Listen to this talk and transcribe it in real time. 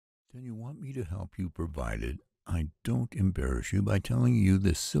Then you want me to help you provided I don't embarrass you by telling you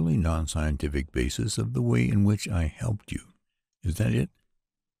the silly non-scientific basis of the way in which I helped you. Is that it?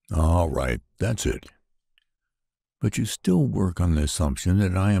 All right, that's it. But you still work on the assumption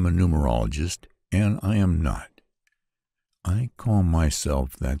that I am a numerologist, and I am not. I call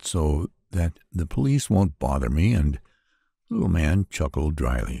myself that so that the police won't bother me, and the little man chuckled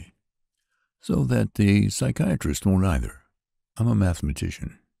dryly, so that the psychiatrist won't either. I'm a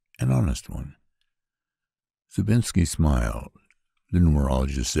mathematician, an honest one. Zebatinsky smiled. The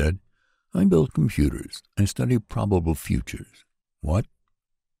numerologist said, I build computers. I study probable futures. What?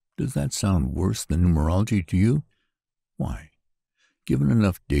 Does that sound worse than numerology to you? Why? Given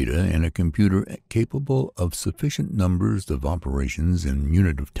enough data and a computer capable of sufficient numbers of operations in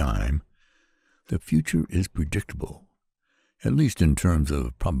unit of time, the future is predictable, at least in terms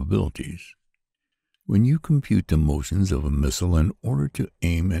of probabilities. When you compute the motions of a missile in order to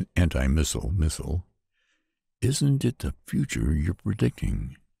aim an anti-missile missile, isn't it the future you're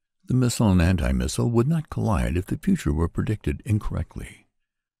predicting? The missile and anti-missile would not collide if the future were predicted incorrectly.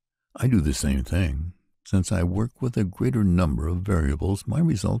 I do the same thing. Since I work with a greater number of variables, my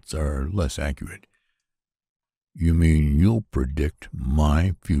results are less accurate. You mean you'll predict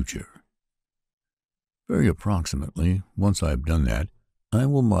my future? Very approximately. Once I've done that, I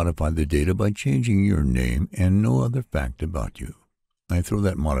will modify the data by changing your name and no other fact about you. I throw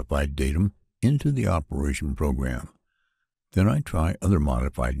that modified datum into the operation program. Then I try other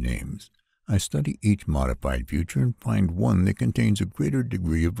modified names. I study each modified future and find one that contains a greater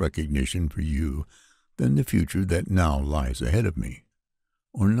degree of recognition for you than the future that now lies ahead of me.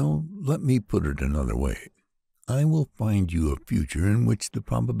 Or no, let me put it another way. I will find you a future in which the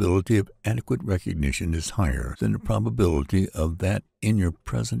probability of adequate recognition is higher than the probability of that in your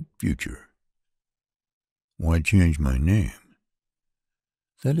present future. Why change my name?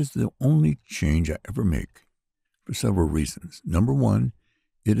 That is the only change I ever make, for several reasons. Number one,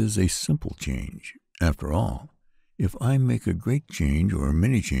 it is a simple change. After all, if I make a great change or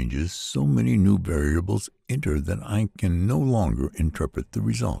many changes, so many new variables enter that I can no longer interpret the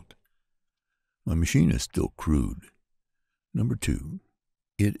result. My machine is still crude. Number two,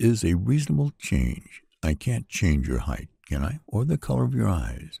 it is a reasonable change. I can't change your height, can I? Or the color of your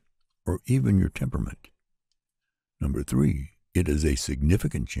eyes, or even your temperament. Number three, it is a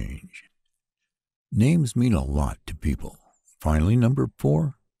significant change. Names mean a lot to people. Finally, number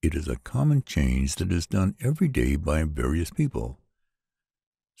four, it is a common change that is done every day by various people.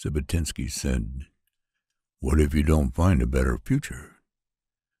 Zebatinsky said, What if you don't find a better future?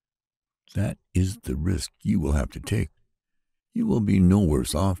 That is the risk you will have to take. You will be no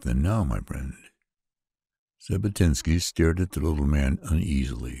worse off than now, my friend. Zebatinsky stared at the little man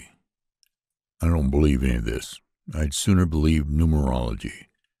uneasily. I don't believe any of this. I'd sooner believe numerology.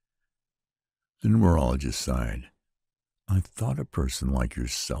 The numerologist sighed. I thought a person like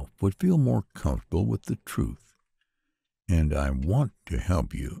yourself would feel more comfortable with the truth. And I want to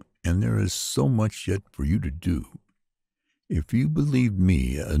help you, and there is so much yet for you to do. If you believed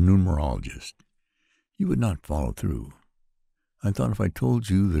me a numerologist, you would not follow through. I thought if I told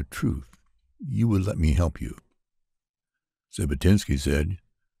you the truth, you would let me help you. Zebatinsky said,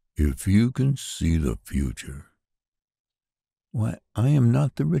 If you can see the future. Why, I am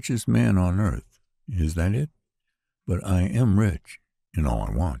not the richest man on earth. Is that it? But I am rich in all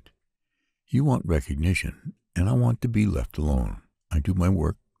I want. You want recognition, and I want to be left alone. I do my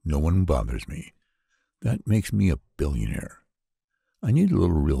work. No one bothers me. That makes me a billionaire. I need a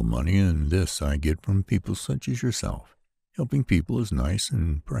little real money, and this I get from people such as yourself. Helping people is nice,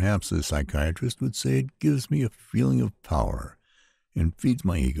 and perhaps a psychiatrist would say it gives me a feeling of power and feeds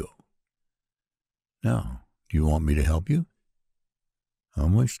my ego. Now, do you want me to help you? How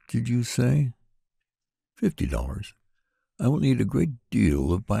much did you say? $50. I will need a great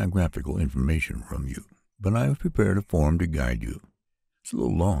deal of biographical information from you, but I have prepared a form to guide you. It's a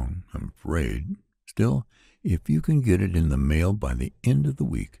little long, I'm afraid. Still, if you can get it in the mail by the end of the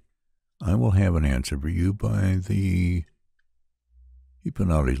week, I will have an answer for you by the... He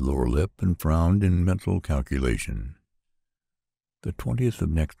put out his lower lip and frowned in mental calculation. The 20th of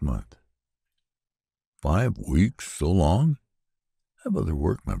next month. 5 weeks? So long? I have other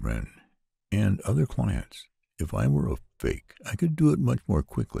work, my friend, and other clients. If I were a fake, I could do it much more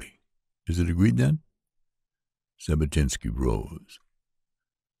quickly. Is it agreed, then? Zebatinsky rose.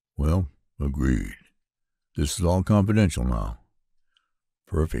 Well, agreed. This is all confidential now.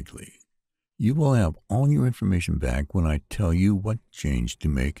 Perfectly. You will have all your information back when I tell you what change to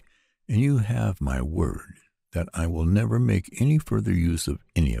make, and you have my word that I will never make any further use of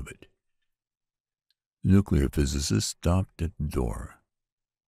any of it. The nuclear physicist stopped at the door.